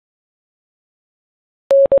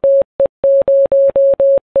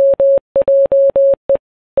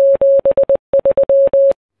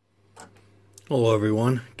Hello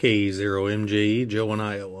everyone, K0MJE, Joe in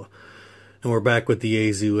Iowa, and we're back with the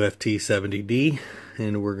Yaesu FT-70D,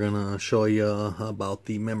 and we're going to show you about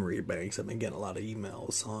the memory banks. I've been getting a lot of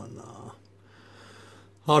emails on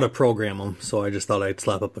how to program them, so I just thought I'd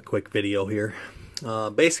slap up a quick video here.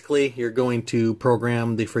 Basically, you're going to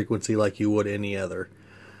program the frequency like you would any other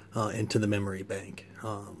into the memory bank.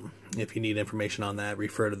 If you need information on that,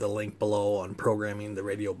 refer to the link below on programming the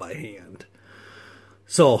radio by hand.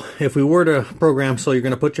 So, if we were to program, so you're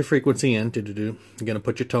going to put your frequency in, you're going to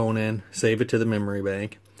put your tone in, save it to the memory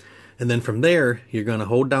bank, and then from there, you're going to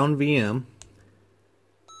hold down VM,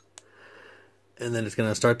 and then it's going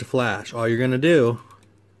to start to flash. All you're going to do,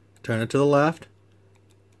 turn it to the left,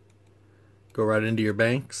 go right into your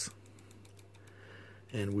banks,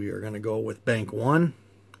 and we are going to go with bank 1.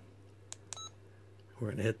 We're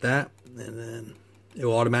going to hit that, and then it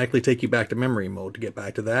will automatically take you back to memory mode. To get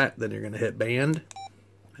back to that, then you're going to hit band.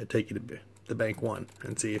 It'll take you to the bank 1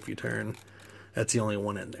 and see if you turn. That's the only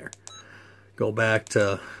one in there. Go back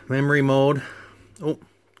to memory mode. Oh,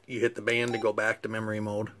 you hit the band to go back to memory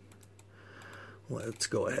mode. Let's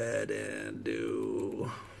go ahead and do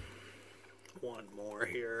one more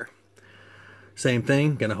here. Same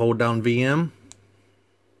thing, gonna hold down VM.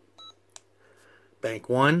 Bank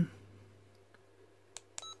 1.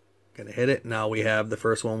 Gonna hit it. Now we have the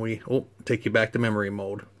first one. Take you back to memory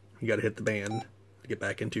mode. You gotta hit the band to get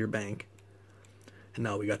back into your bank. And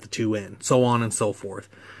now we got the 2 in. So on and so forth.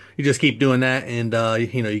 You just keep doing that, and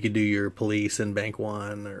you could do your police in bank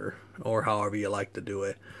 1 or however you like to do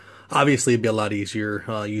it. Obviously it'd be a lot easier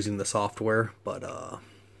using the software, but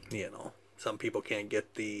some people can't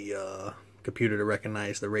get the computer to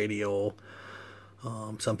recognize the radio.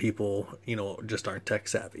 Some people just aren't tech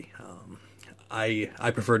savvy.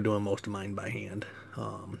 I prefer doing most of mine by hand.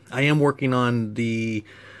 I am working on the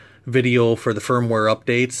video for the firmware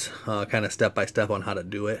updates, kind of step by step on how to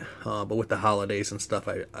do it, but with the holidays and stuff,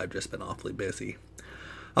 I've just been awfully busy.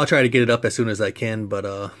 I'll try to get it up as soon as I can,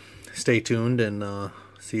 but stay tuned and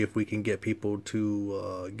see if we can get people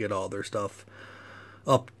to get all their stuff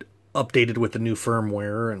updated with the new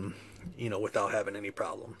firmware and without having any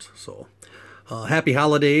problems. So happy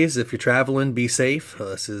holidays. If you're traveling, be safe.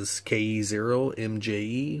 This is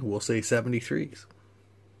K0MJE. We'll say 73s.